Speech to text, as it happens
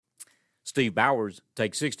Steve Bowers,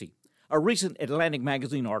 Take 60. A recent Atlantic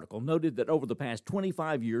Magazine article noted that over the past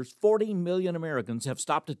 25 years, 40 million Americans have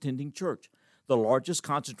stopped attending church, the largest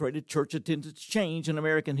concentrated church attendance change in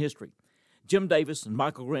American history. Jim Davis and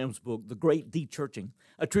Michael Graham's book, The Great De-Churching,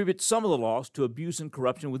 attributes some of the loss to abuse and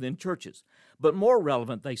corruption within churches. But more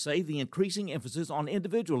relevant, they say, the increasing emphasis on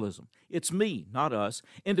individualism. It's me, not us.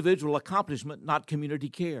 Individual accomplishment, not community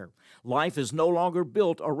care. Life is no longer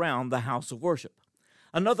built around the house of worship.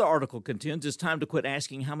 Another article contends it's time to quit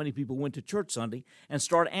asking how many people went to church Sunday and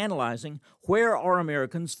start analyzing where are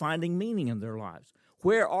Americans finding meaning in their lives?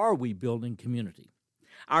 Where are we building community?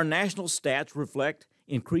 Our national stats reflect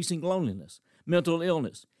increasing loneliness, mental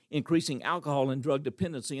illness, increasing alcohol and drug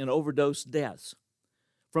dependency, and overdose deaths.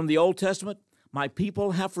 From the Old Testament, my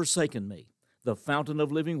people have forsaken me, the fountain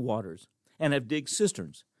of living waters, and have digged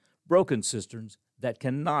cisterns, broken cisterns that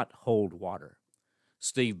cannot hold water.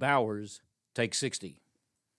 Steve Bowers, Take 60.